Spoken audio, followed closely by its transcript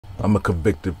I'm a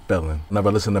convicted felon.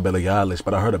 Never listened to Billie Eilish,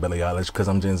 but I heard of Billie Eilish because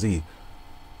I'm Gen Z.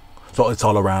 So it's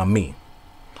all around me.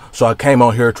 So I came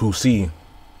on here to see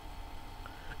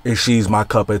if she's my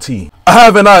cup of tea. I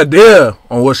have an idea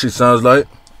on what she sounds like.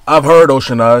 I've heard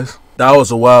Ocean Eyes. That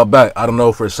was a while back. I don't know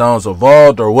if her sounds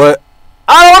evolved or what.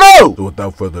 I don't know! So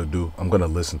without further ado, I'm gonna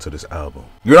listen to this album.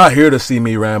 You're not here to see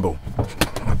me ramble.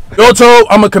 Yo, Toe,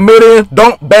 I'm a comedian.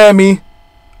 Don't ban me.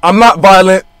 I'm not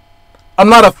violent. I'm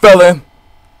not a felon.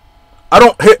 I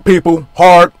don't hit people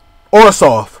hard or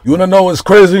soft. You wanna know what's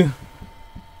crazy?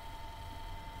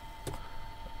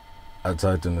 I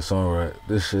typed in the song right.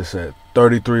 This shit said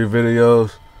 33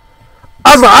 videos.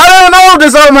 I was like, I didn't know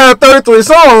this album had 33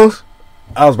 songs.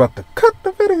 I was about to cut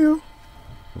the video,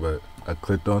 but I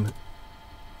clicked on it.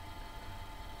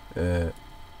 And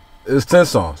it's 10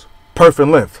 songs. Perfect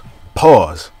length.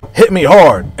 Pause. Hit me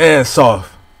hard and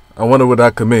soft. I wonder what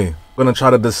that could mean. I'm gonna try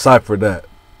to decipher that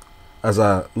as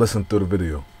I listen through the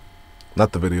video.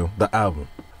 Not the video, the album.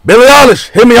 Billie Eilish,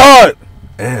 hit me hard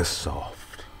and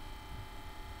soft.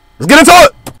 Let's get into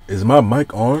it! Is my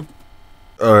mic on?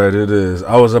 Alright, it is.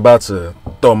 I was about to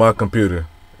throw my computer.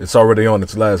 It's already on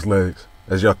its last legs,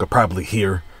 as y'all could probably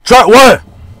hear. Track 1!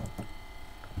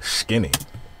 Skinny.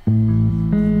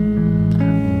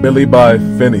 Billie by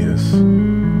Phineas.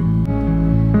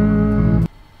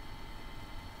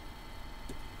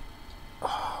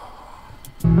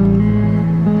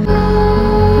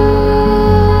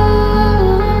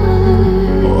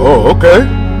 Oh, okay.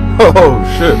 Oh,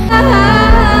 shit.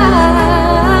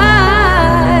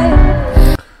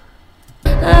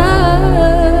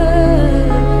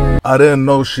 I didn't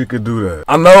know she could do that.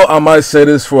 I know I might say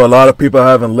this for a lot of people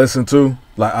I haven't listened to.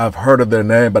 Like, I've heard of their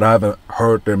name, but I haven't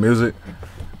heard their music.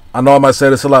 I know I might say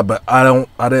this a lot, but I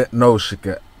didn't know she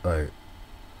could, like,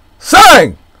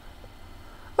 sing!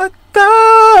 Like that.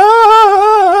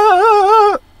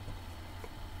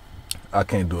 I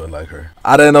can't do it like her.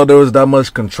 I didn't know there was that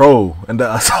much control in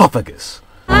the esophagus.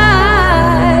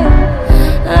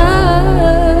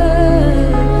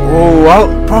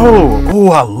 Oh,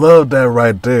 I love that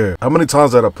right there. How many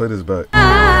times did I play this back?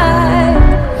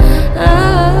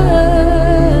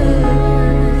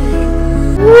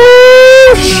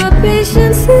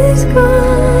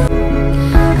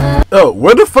 Oh,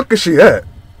 where the fuck is she at?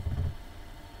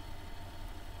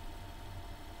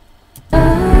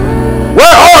 Where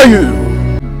are you?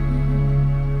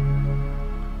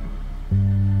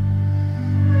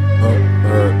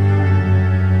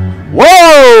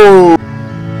 Whoa!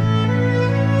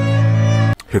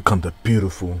 Here come the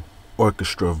beautiful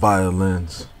orchestra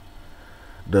violins,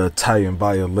 the Italian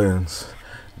violins.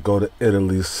 Go to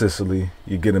Italy, Sicily,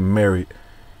 you're getting married,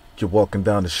 you're walking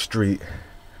down the street,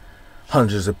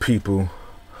 hundreds of people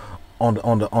on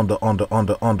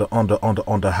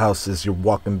the houses, you're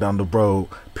walking down the road,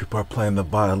 people are playing the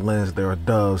violins, there are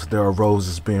doves, there are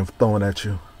roses being thrown at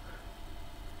you.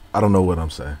 I don't know what I'm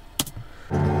saying.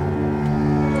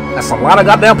 That's a lot of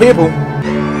goddamn people.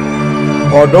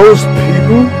 Are those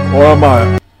people or am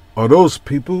I? Are those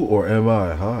people or am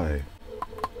I high?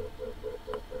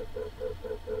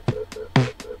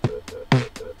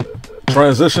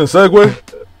 Transition segue.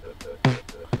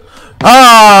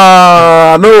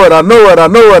 Ah, I know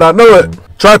it.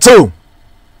 Try 2.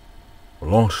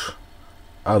 Launch.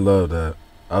 I love that.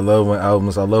 I love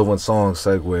when songs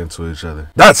segue into each other.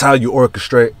 That's how you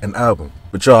orchestrate an album.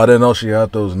 But y'all, I didn't know she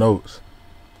had those notes.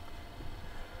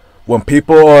 When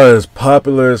people are as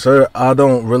popular as her, I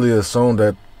don't really assume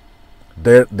that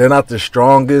they're not the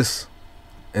strongest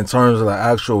in terms of the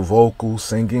actual vocal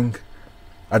singing.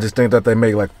 I just think that they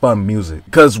make like fun music.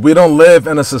 Because we don't live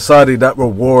in a society that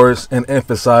rewards and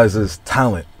emphasizes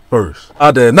talent first.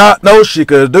 I did not know she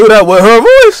could do that with her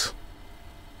voice.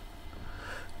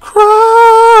 Cry.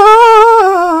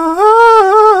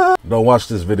 Don't watch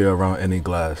this video around any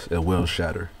glass. It will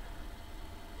shatter.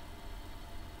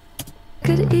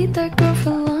 Could eat that girl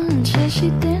for lunch as she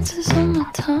dances on my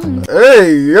tongue.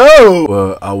 Hey, yo!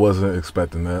 Well, I wasn't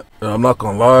expecting that. I'm not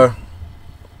gonna lie.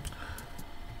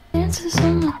 Dances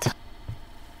on my tongue.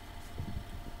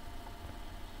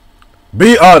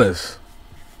 Be honest.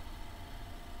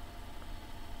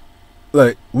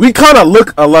 Like, we kind of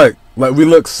look alike. Like, we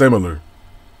look similar.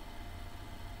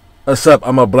 Except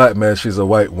I'm a black man, she's a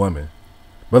white woman.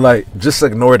 But, like, just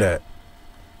ignore that.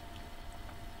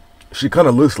 She kind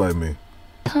of looks like me.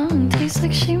 Tongue tastes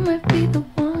like she might be the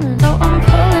one. So I'm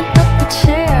pulling up the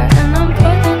chair and I'm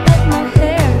pulling up my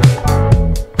hair.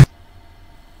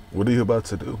 What are you about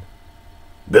to do?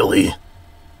 Billie.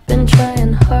 Been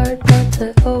trying hard not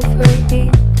to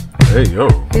overeat. Hey, yo.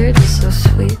 You're just so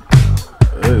sweet.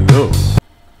 Hey, yo.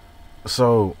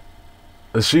 So,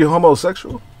 is she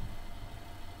homosexual?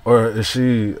 Or is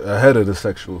she ahead of the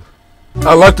sexual?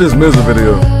 I like this music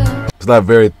video. It's not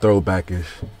very throwbackish.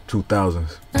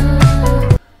 2000s.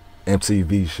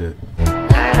 MTV shit. I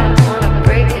don't wanna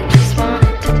break it, just want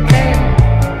it to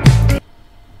bend.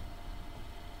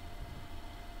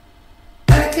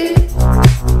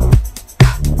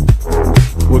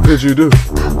 What could you do?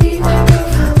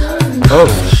 Oh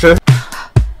shit.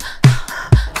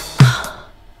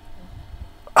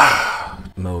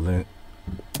 No link.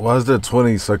 Why is there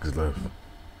 20 seconds left?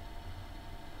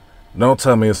 Don't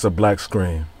tell me it's a black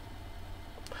screen.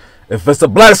 If it's a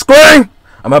black screen,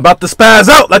 I'm about to spaz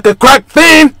out like a crack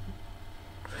fiend.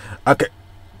 Okay.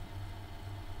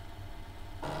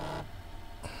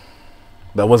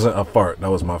 That wasn't a fart.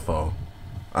 That was my phone.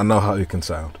 I know how it can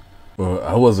sound. Well,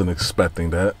 I wasn't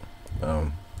expecting that.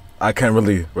 I can't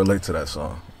really relate to that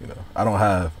song. You know, I don't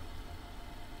have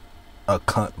a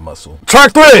cunt muscle.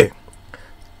 Track 3.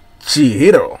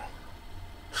 CHIHIRO.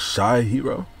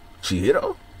 CHIHIRO?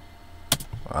 CHIHIRO?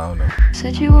 I don't know.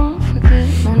 Said you won't forget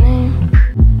my name.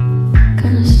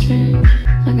 Kinda strange,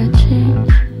 I got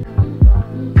changed.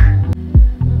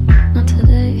 Not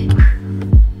today,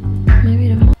 maybe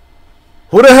tomorrow.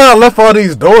 Who the hell left all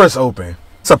these doors open?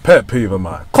 It's a pet peeve of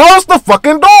mine. Close the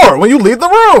fucking door when you leave the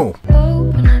room.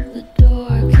 Open up the door,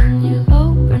 can you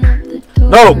open up the door?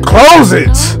 No, close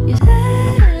it.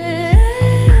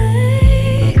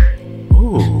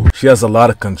 Ooh, she has a lot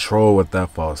of control with that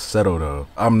falsetto though.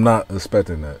 I'm not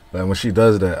expecting that. Like when she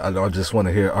does that, I just want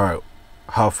to hear, all right,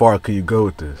 how far can you go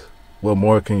with this? What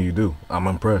more can you do? I'm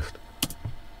impressed.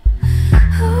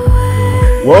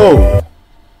 Whoa.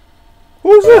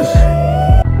 Who's this?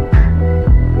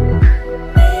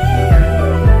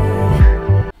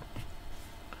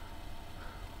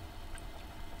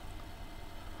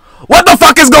 What the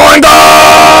fuck is going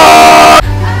on?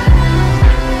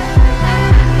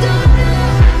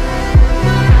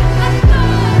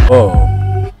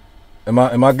 Oh, am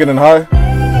I getting high?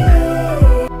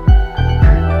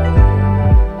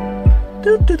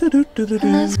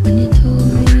 That's when you told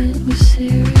me it was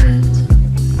serious.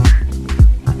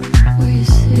 Were you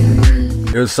serious?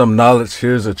 Here's some knowledge.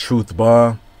 Here's a truth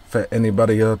bomb for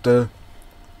anybody out there.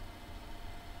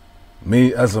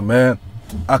 Me as a man,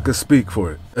 I could speak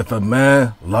for it. If a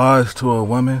man lies to a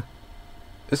woman,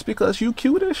 it's because you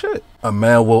cute as shit. A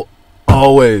man will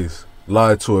always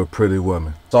lie to a pretty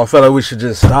woman. So I feel like we should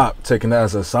just stop taking that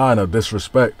as a sign of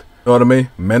disrespect. You know what I mean?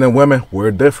 Men and women,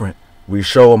 we're different. We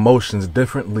show emotions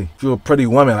differently. If you're a pretty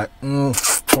woman, like,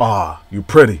 you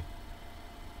pretty.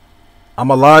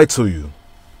 I'ma lie to you.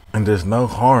 And there's no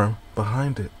harm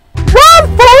behind it.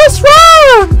 Run, Forrest,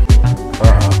 run!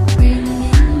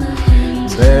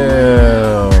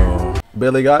 Damn.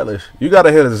 Billie Eilish, you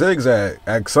gotta hit a zigzag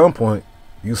at some point.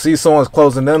 You see someone's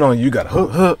closing in on you, you gotta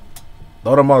hook.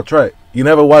 Throw them off track. You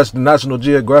never watched the National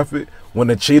Geographic? When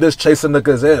the cheetah's chasing the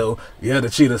gazelle, yeah, the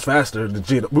cheetah's faster, the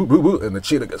cheetah, boop, boop, boop, and the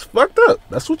cheetah gets fucked up.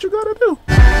 That's what you gotta do.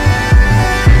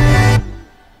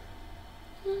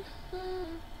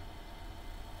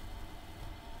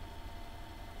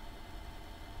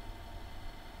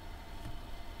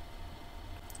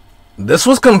 This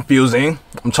was confusing.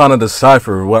 I'm trying to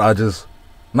decipher what I just,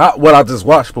 not what I just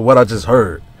watched, but what I just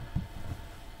heard.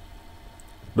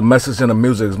 The message in the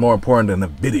music is more important than the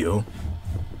video.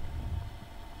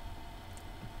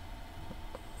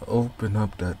 Open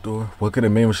up that door. What could it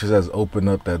mean when she says open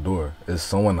up that door? Is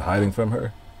someone hiding from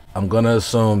her? I'm gonna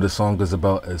assume the song is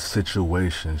about a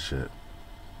situationship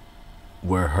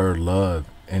where her love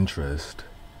interest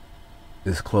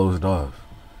is closed off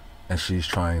and she's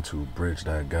trying to bridge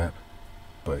that gap.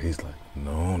 But he's like,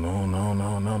 no.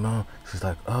 She's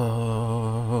like,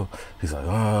 oh. He's like,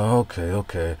 oh,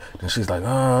 okay. Then she's like,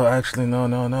 oh, actually, no.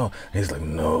 And he's like,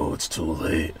 no, it's too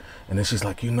late. And then she's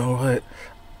like, you know what?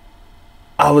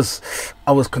 I was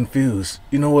confused.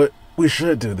 You know what? We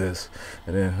should do this.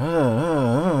 And then,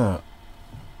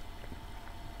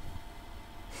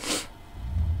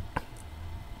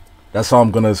 That's how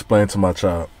I'm gonna explain to my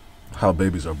child how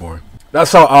babies are born.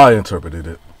 That's how I interpreted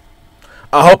it.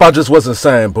 I hope I just wasn't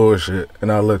saying bullshit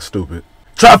and I look stupid.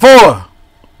 Track 4.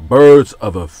 Birds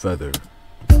of a feather.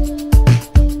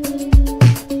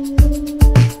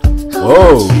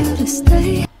 Whoa.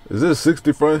 Is this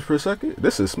 60 frames per second?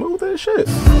 This is smooth as shit.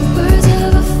 Birds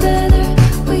of a feather,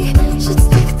 we should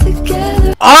stick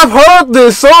together. I've heard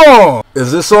this song.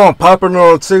 Is this song popular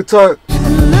on TikTok?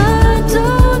 And I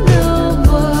don't know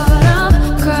what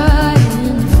I'm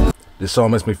crying for. This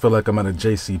song makes me feel like I'm at a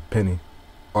JCPenney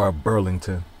or a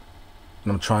Burlington.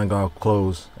 And I'm trying on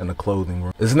clothes in the clothing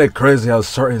room. Isn't it crazy how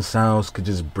certain sounds could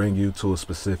just bring you to a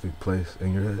specific place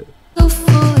in your head? So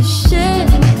full of shit.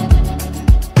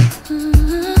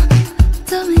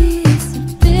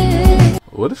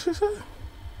 What did she say?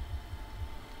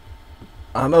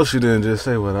 I know she didn't just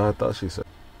say what I thought she said.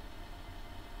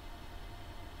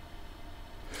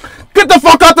 Get the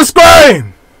fuck out the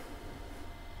screen!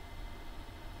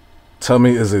 Tell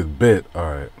me, is it bit?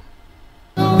 Alright.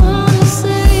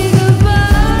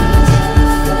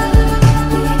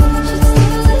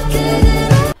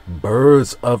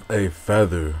 Birds of a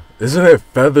feather. Isn't it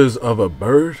feathers of a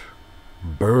bird?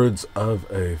 Birds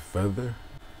of a feather?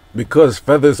 Because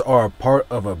feathers are a part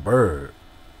of a bird.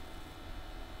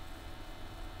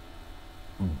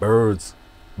 Birds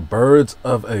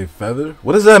of a feather?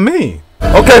 What does that mean?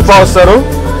 Okay, falsetto.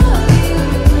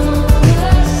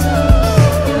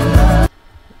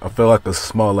 I feel like a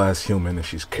small ass human and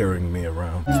she's carrying me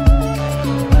around.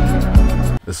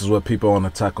 This is what people on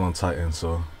Attack on Titan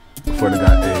saw before they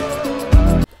got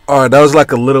ate. Alright, that was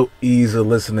like a little easy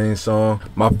listening song.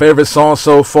 My favorite song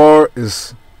so far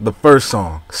is the first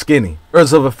song, Skinny.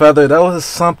 Birds of a Feather, that was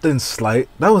something slight.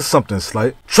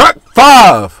 Track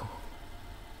 5!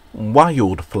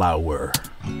 Wildflower.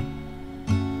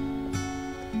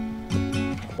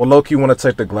 Well, low-key want to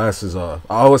take the glasses off.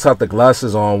 I always have the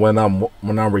glasses on when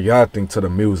I'm reacting to the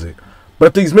music.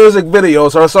 But these music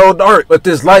videos are so dark, but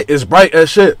this light is bright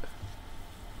as shit.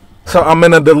 So I'm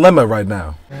in a dilemma right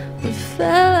now. We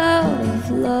fell out of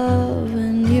love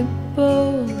and you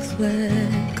both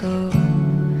let go.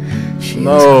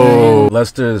 No,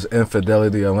 unless there's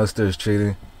infidelity, unless there's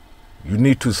cheating, you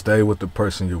need to stay with the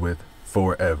person you're with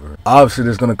forever. Obviously,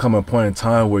 there's gonna come a point in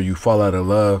time where you fall out of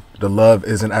love. The love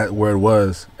isn't at where it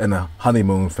was in the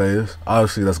honeymoon phase.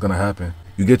 Obviously, that's gonna happen.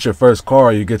 You get your first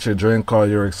car, you get your dream car,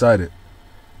 you're excited.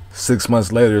 6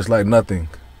 months later, it's like nothing.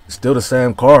 It's still the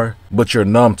same car, but you're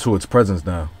numb to its presence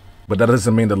now. But that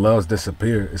doesn't mean the love's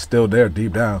disappeared. It's still there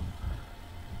deep down.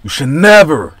 You should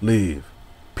never leave.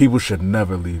 People should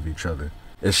never leave each other.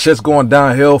 If shit's going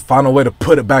downhill, find a way to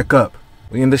put it back up.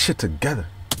 We in this shit together.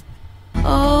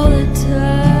 All the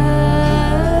time.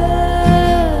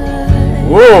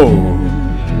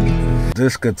 Whoa!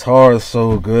 This guitar is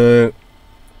so good.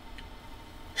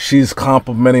 She's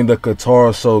complimenting the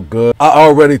guitar so good. I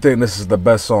already think this is the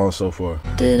best song so far.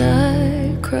 Did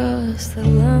I cross the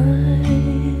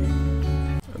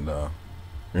line? No,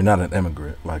 you're not an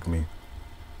immigrant like me.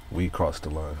 We crossed the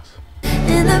lines.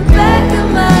 In the back of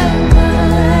my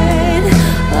mind,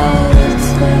 all the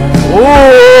time.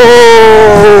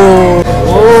 Whoa!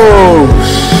 Oh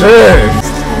shit!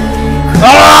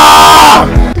 Ah!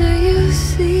 Do you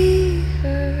see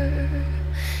her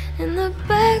in the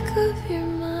back of your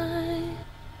mind?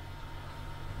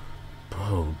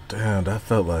 Bro, damn, that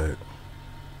felt like...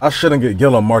 I shouldn't get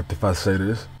yellow marked if I say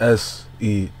this.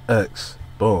 S-E-X.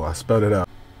 Boom, I spelled it out.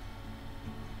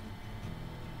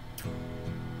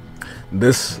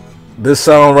 This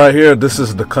sound right here, this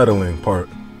is the cuddling part.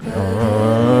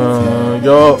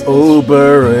 Your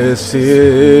Uber is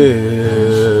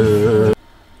here.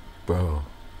 Bro,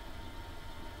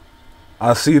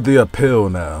 I see the appeal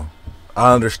now.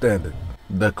 I understand it.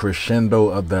 The crescendo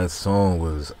of that song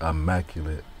was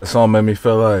immaculate. The song made me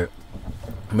feel like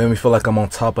I'm on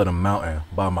top of the mountain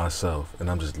by myself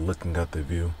and I'm just looking at the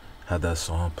view. Had that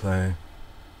song playing,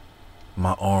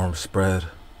 my arms spread.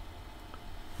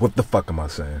 What the fuck am I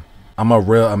saying? I'm a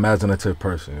real imaginative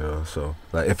person, yo. So,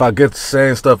 like, if I get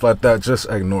saying stuff like that, just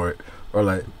ignore it. Or,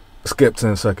 like, skip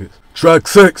 10 seconds. Track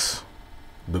 6.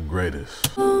 The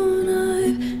greatest.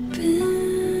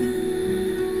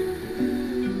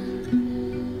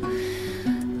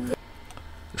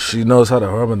 She knows how to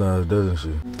harmonize, doesn't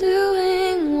she?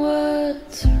 Doing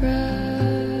what's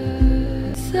right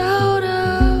without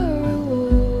a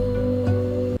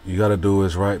reward. You gotta do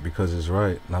what's right because it's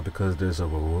right, not because there's a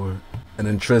reward. And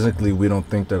intrinsically, we don't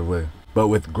think that way. But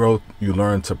with growth, you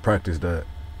learn to practice that,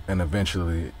 and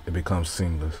eventually, it becomes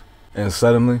seamless. And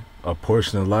suddenly, a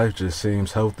portion of life just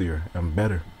seems healthier and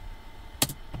better.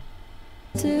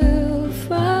 To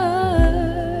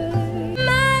find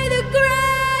my the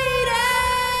greatest.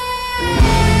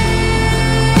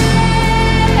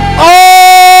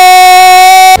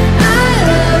 Oh! I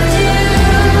loved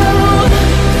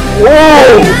you.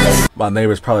 Whoa! My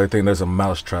neighbors probably think there's a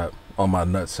mousetrap on my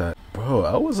nutsack. Bro,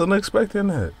 I wasn't expecting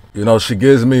that. You know, she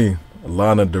gives me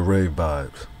Lana Del Rey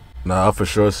vibes. Nah, I for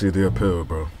sure see the appeal,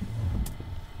 bro.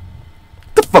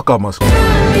 Get the fuck off my screen.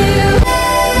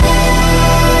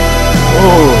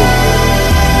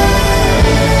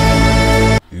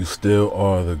 Oh. You still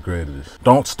are the greatest.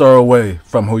 Don't stir away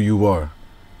from who you are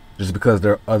just because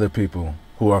there are other people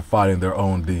who are fighting their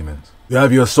own demons. You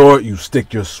have your sword, you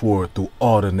stick your sword through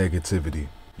all the negativity.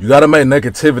 You gotta make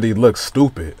negativity look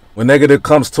stupid. When negative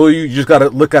comes to you, you just gotta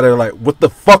look at it like, what the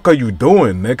fuck are you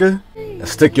doing, nigga? and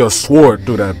stick your sword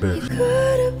through that bitch. Could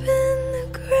have been the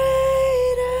greatest.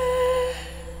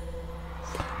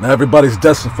 Now everybody's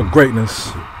destined for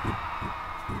greatness.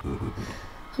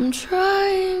 I'm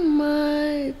trying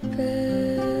my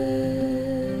best.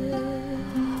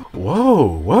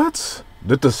 Whoa, what?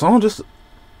 Did the song just...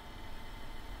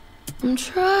 I'm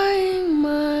trying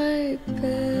my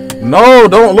best. No,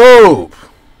 don't loop.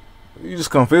 You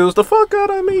just confused the fuck out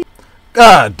of me.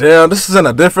 God damn, this is in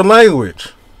a different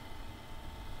language.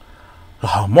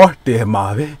 La morte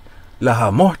ma vie, la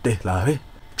morte la vie.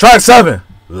 Track 7.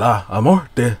 La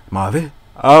morte ma vie.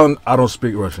 I don't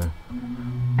speak Russian.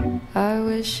 I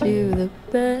wish you the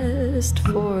best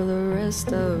for the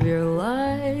rest of your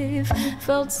life.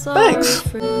 Felt sorry Thanks.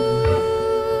 for you.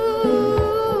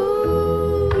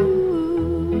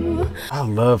 I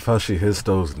love how she hits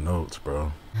those notes,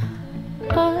 bro.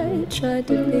 I tried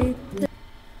to beat the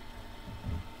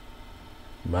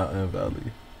Mountain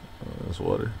Valley. Oh, that's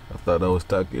water. I thought that was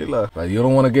tequila. Like, you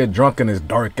don't want to get drunk in this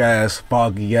dark ass,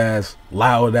 foggy ass,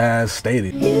 loud ass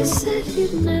stadium. You said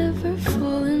you'd never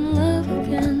fall in love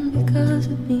again because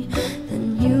of me.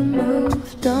 Then you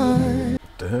moved on.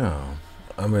 Damn.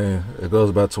 I mean, it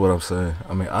goes back to what I'm saying.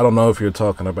 I mean, I don't know if you're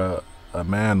talking about a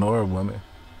man or a woman.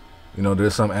 You know,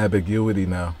 there's some ambiguity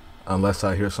now, unless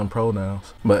I hear some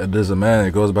pronouns. But if there's a man,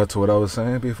 it goes back to what I was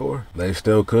saying before. They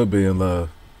still could be in love.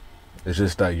 It's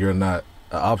just that you're not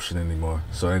an option anymore.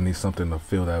 So they need something to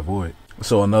fill that void.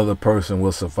 So another person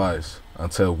will suffice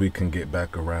until we can get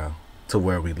back around to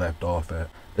where we left off at.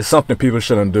 It's something people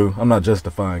shouldn't do. I'm not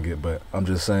justifying it, but I'm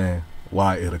just saying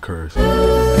why it occurs.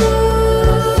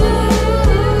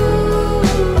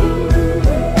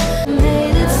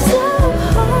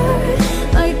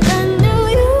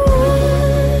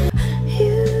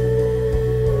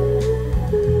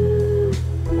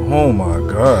 Oh my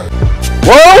god.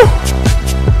 Whoa!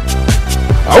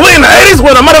 Are we in the 80s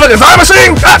with a motherfucking time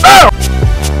machine? God damn!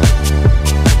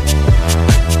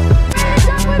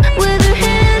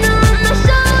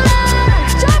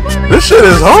 This shit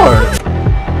is hard.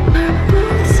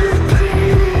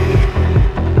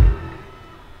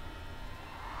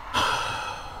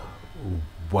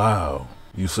 Wow.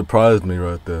 You surprised me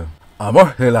right there.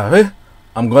 Amor de la vie.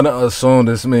 I'm gonna assume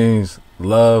this means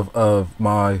love of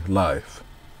my life.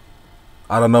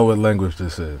 I don't know what language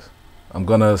this is. I'm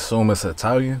gonna assume it's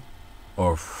Italian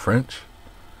or French.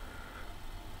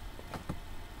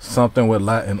 Something with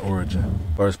Latin origin.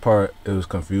 First part, it was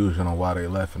confusion on why they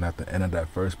left, and at the end of that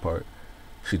first part,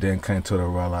 she then came to the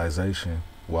realization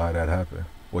why that happened,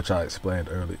 which I explained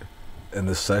earlier. And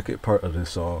the second part of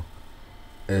this song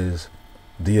is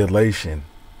the elation.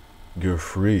 You're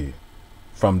free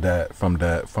from that.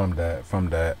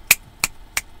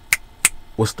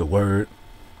 What's the word?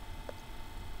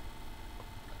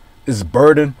 Is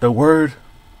burden the word?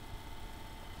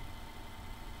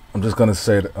 I'm just gonna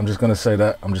say that. I'm just gonna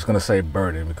say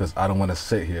burden because I don't want to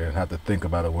sit here and have to think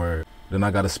about a word. Then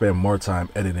I gotta spend more time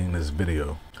editing this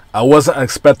video. I wasn't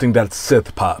expecting that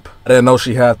synth pop. I didn't know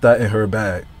she had that in her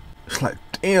bag. It's like,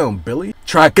 damn, Billie.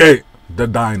 Track 8, The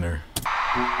Diner.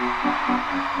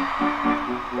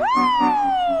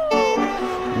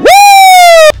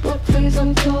 Well, please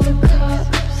don't call the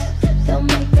cops. They'll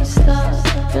make me stop.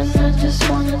 And I just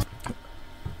wanna.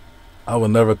 I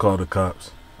would never call the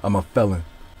cops. I'm a felon.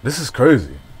 This is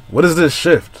crazy. What is this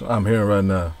shift I'm hearing right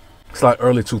now? It's like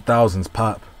early 2000s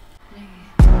pop.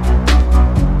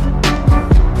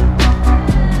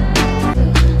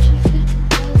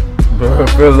 Bro, it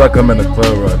feels like I'm in the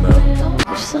club right now.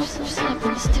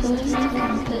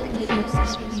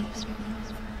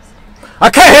 I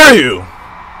can't hear you!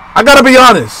 I gotta be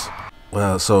honest.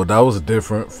 Well, so that was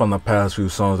different from the past few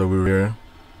songs that we were hearing.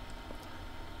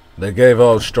 They gave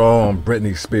off strong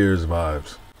Britney Spears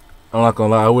vibes. I'm not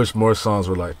gonna lie, I wish more songs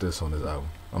were like this on this album.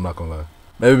 I'm not gonna lie.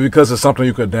 Maybe because it's something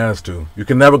you could dance to. You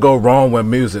can never go wrong with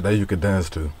music that you could dance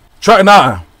to. Track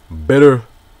 9,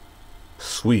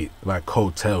 Bittersweet, like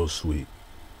hotel sweet.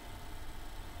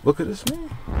 Look at this man.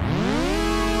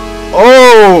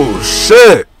 Oh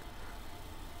shit!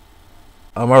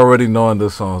 I'm already knowing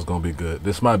this song's gonna be good.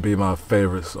 This might be my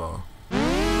favorite song.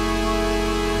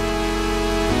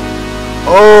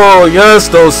 Oh yes,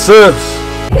 those sips.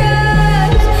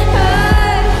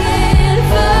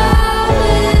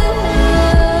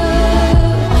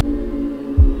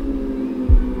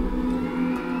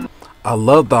 I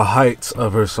love the heights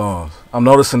of her songs. I'm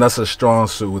noticing that's a strong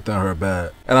suit within her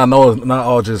bag. And I know it's not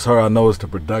all just her, I know it's the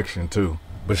production too.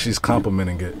 But she's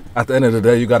complimenting it. At the end of the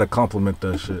day, you gotta compliment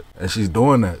that shit. And she's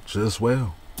doing that just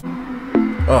well.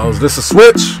 Uh-oh, is this a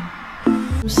switch?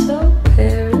 I'm so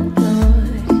paranoid.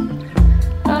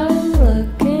 I'm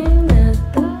looking at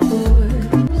the board.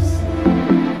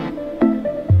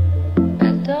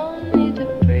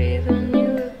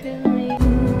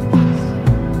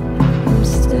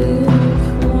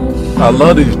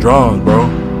 love these drums, bro.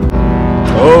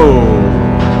 Oh,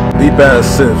 deep ass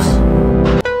sips.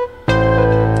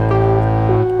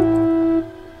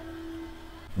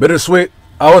 Bittersweet,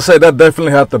 I would say that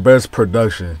definitely had the best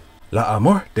production. La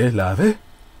Amor de la Vie.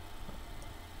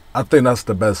 I think that's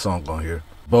the best song on here.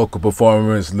 Vocal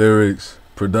performance, lyrics,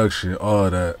 production, all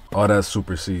that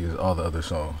supersedes all the other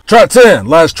songs. Track 10,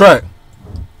 last track.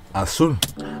 Azul.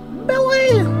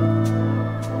 Billie.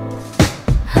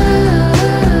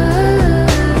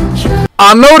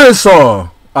 I know this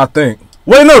song, I think.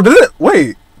 Wait, no, didn't we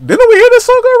hear this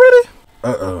song already?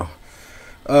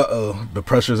 Uh-oh, the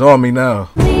pressure's on me now.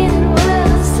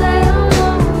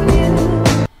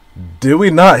 Did we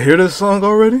not hear this song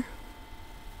already?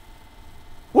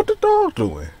 What the dog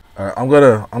doing? Alright, I'm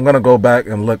gonna go back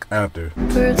and look after.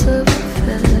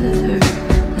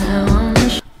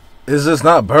 Is this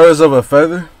not Birds of a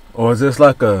Feather? Or is this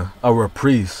like a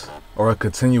reprise or a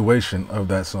continuation of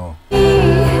that song?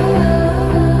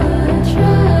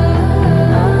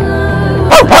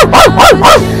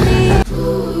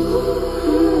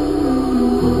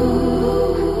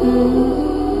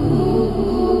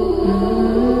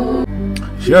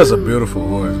 She has a beautiful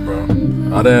voice, bro.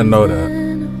 I didn't know that.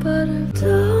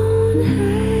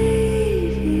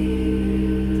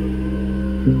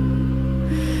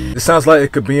 It sounds like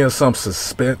it could be in some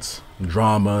suspense,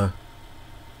 drama,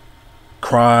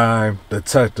 crime,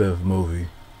 detective movie.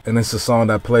 And it's a song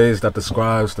that plays that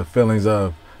describes the feelings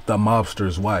of the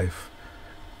mobster's wife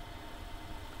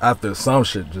after some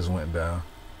shit just went down.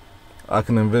 I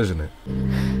can envision it.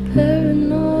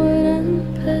 Paranoid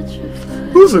and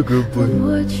petrified. Who's a good boy?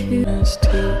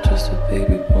 Still just a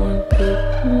baby born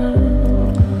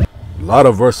A lot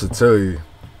of versatility.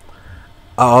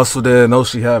 I also didn't know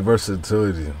she had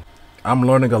versatility. I'm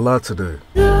learning a lot today.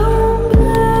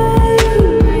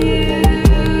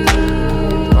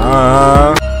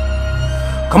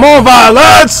 Come on,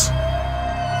 Violets!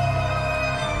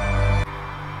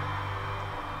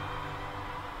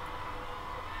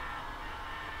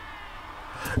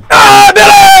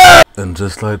 And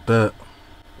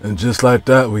just like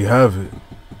that, we have it.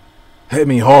 Hit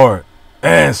Me Hard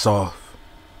and Soft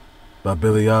by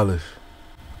Billie Eilish.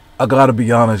 I gotta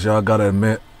be honest, y'all. I gotta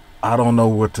admit, I don't know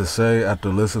what to say after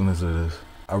listening to this.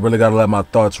 I really gotta let my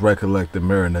thoughts recollect and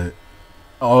marinate.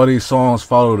 All these songs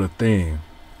follow the theme,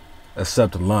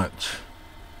 except Lunch.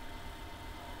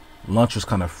 Lunch was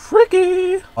kind of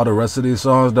freaky. All the rest of these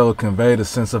songs, though, convey the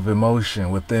sense of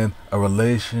emotion within a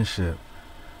relationship,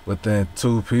 within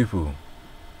two people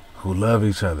who love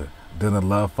each other. Then the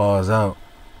love falls out.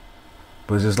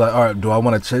 But it's just like, alright, do I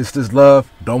want to chase this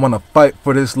love? Do I want to fight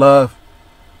for this love?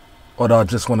 Or do I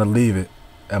just want to leave it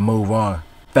and move on?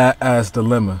 Fat ass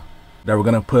dilemma that we're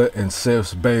going to put in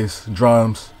synths, bass,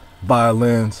 drums,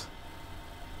 violins,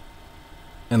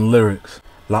 and lyrics.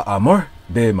 La Amor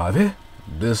de ma Vie.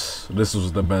 This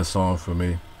was the best song for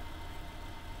me.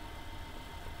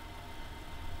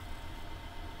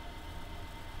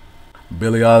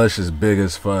 Billie Eilish is big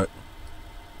as fuck.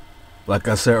 Like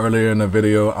I said earlier in the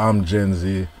video, I'm Gen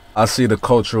Z. I see the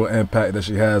cultural impact that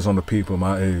she has on the people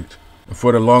my age. And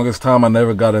for the longest time, I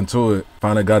never got into it.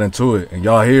 Finally got into it. And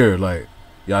y'all hear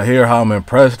how I'm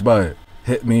impressed by it.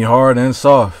 Hit me hard and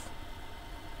soft.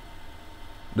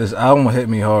 This album hit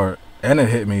me hard. And it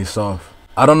hit me soft.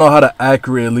 I don't know how to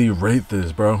accurately rate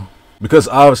this, bro. Because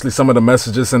obviously some of the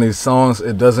messages in these songs,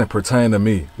 it doesn't pertain to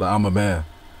me. Like, I'm a man.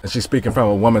 And she's speaking from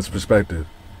a woman's perspective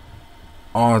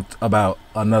on about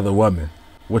another woman,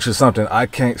 which is something I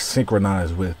can't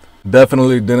synchronize with.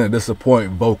 Definitely didn't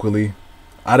disappoint vocally.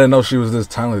 I didn't know she was this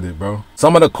talented, bro.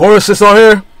 Some of the choruses on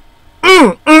here,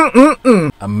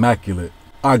 immaculate.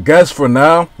 I guess for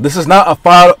now, this is not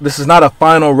a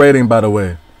final rating, by the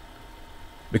way,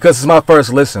 because it's my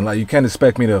first listen. Like, you can't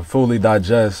expect me to fully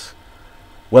digest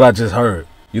what I just heard.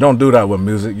 You don't do that with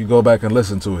music. You go back and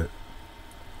listen to it.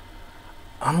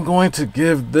 I'm going to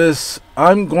give this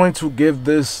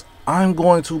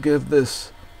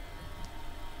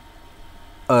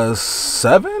a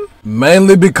 7,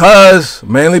 mainly because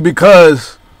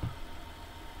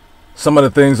some of the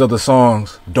things of the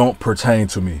songs don't pertain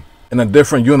to me. In a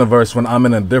different universe, when I'm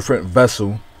in a different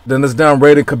vessel, then this damn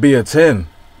rating could be a 10,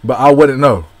 but I wouldn't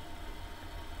know.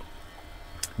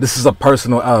 This is a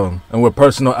personal album, and with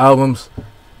personal albums,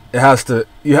 the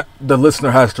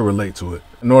listener has to relate to it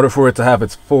in order for it to have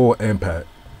its full impact.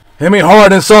 Hit Me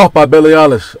Hard and Soft by Billie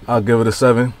Eilish. I'll give it a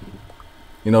 7.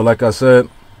 You know, like I said,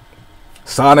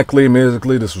 sonically,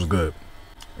 musically, this was good.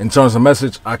 In terms of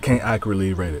message, I can't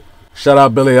accurately rate it. Shout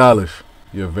out Billie Eilish.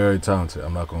 You're very talented,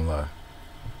 I'm not gonna lie.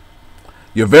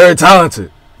 You're very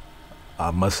talented, I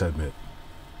must admit.